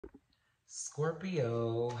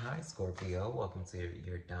Scorpio, hi Scorpio, welcome to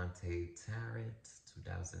your Dante Tarot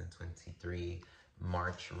 2023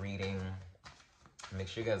 March reading. Make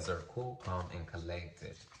sure you guys are cool, calm, and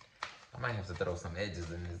collected. I might have to throw some edges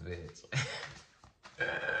in this bitch.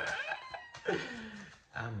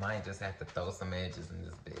 I might just have to throw some edges in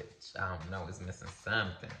this bitch. I don't know, it's missing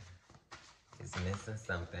something. It's missing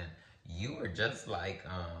something. You are just like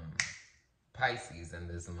Pisces in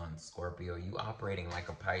this month, Scorpio. You operating like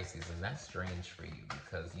a Pisces, and that's strange for you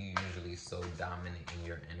because you usually so dominant in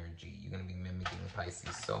your energy. You're going to be mimicking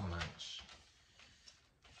Pisces so much.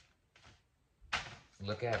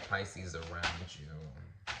 Look at Pisces around you.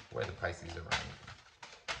 Where are the Pisces around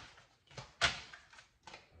you?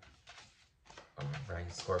 All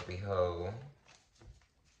right, Scorpio.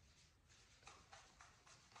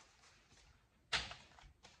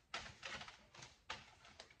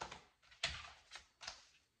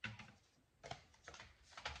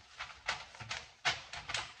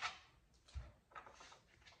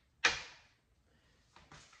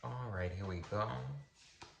 All right, here we go.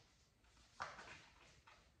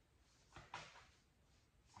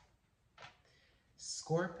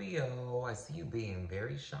 Scorpio, I see you being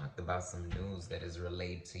very shocked about some news that is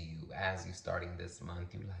relayed to you as you starting this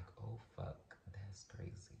month. You're like, oh fuck, that's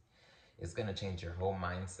crazy. It's gonna change your whole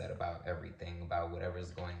mindset about everything, about whatever's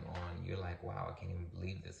going on. You're like, wow, I can't even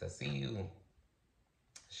believe this. I see you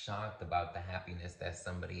shocked about the happiness that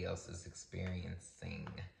somebody else is experiencing,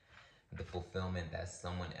 the fulfillment that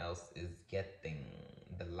someone else is getting,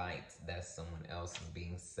 the light that someone else is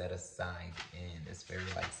being set aside in. It's very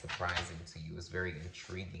like surprising to you. It's very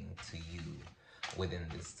intriguing to you within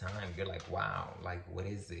this time. You're like, wow, like what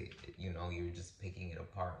is it? You know, you're just picking it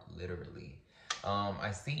apart literally.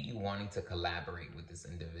 I see you wanting to collaborate with this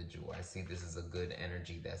individual. I see this is a good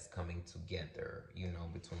energy that's coming together, you know,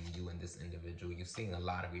 between you and this individual. You're seeing a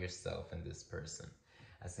lot of yourself in this person.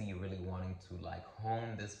 I see you really wanting to like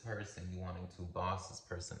hone this person. You wanting to boss this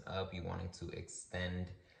person up. You wanting to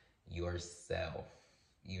extend yourself,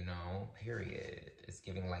 you know, period. It's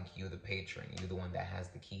giving like you the patron. You're the one that has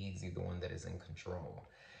the keys. You're the one that is in control.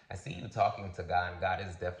 I see you talking to God. God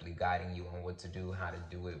is definitely guiding you on what to do, how to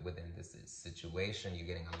do it within this situation. You're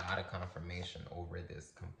getting a lot of confirmation over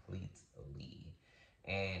this completely.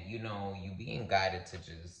 And, you know, you being guided to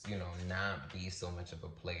just, you know, not be so much of a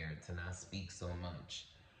player, to not speak so much,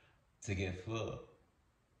 to get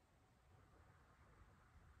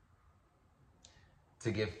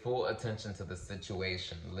full attention to the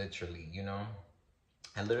situation, literally, you know.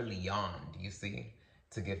 I literally yawned, you see,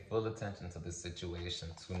 to give full attention to the situation,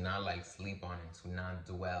 to not like sleep on it, to not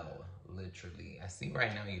dwell, literally. I see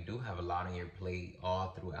right now you do have a lot on your plate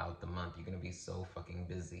all throughout the month. You're going to be so fucking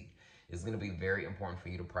busy. It's going to be very important for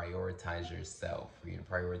you to prioritize yourself, for you to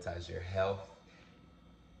prioritize your health,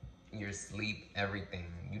 your sleep,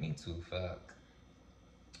 everything. You need to fuck.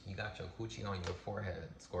 You got your coochie on your forehead,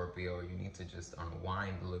 Scorpio. You need to just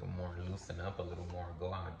unwind a little more, loosen up a little more,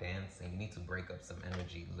 go out dancing. You need to break up some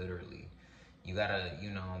energy, literally. You gotta, you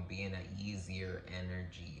know, be in an easier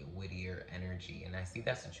energy, a wittier energy. And I see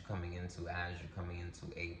that's what you're coming into as you're coming into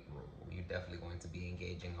April. You're definitely going to be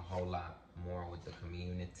engaging a whole lot more with the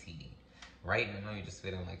community. Right now, you're just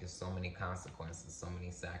feeling like there's so many consequences, so many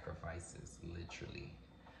sacrifices, literally.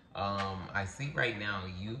 I see right now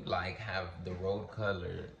you like have the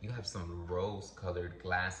you have some rose colored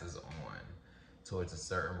glasses on towards a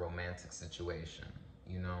certain romantic situation,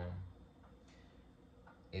 you know.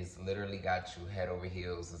 It's literally got you head over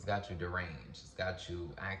heels. It's got you deranged. It's got you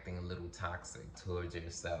acting a little toxic towards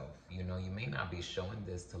yourself. You know, you may not be showing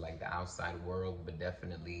this to like the outside world, but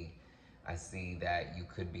definitely I see that you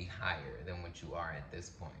could be higher than what you are at this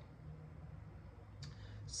point.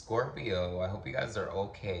 Scorpio, I hope you guys are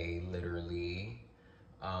okay, literally.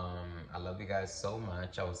 I love you guys so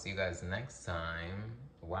much. I will see you guys next time.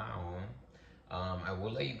 Wow. I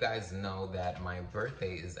will let you guys know that my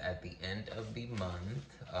birthday is at the end of the month.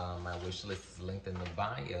 My wish list is linked in the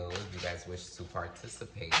bio if you guys wish to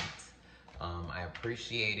participate. I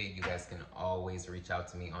appreciate it. You guys can always reach out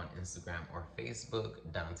to me on Instagram or Facebook,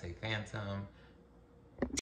 Dante Phantom.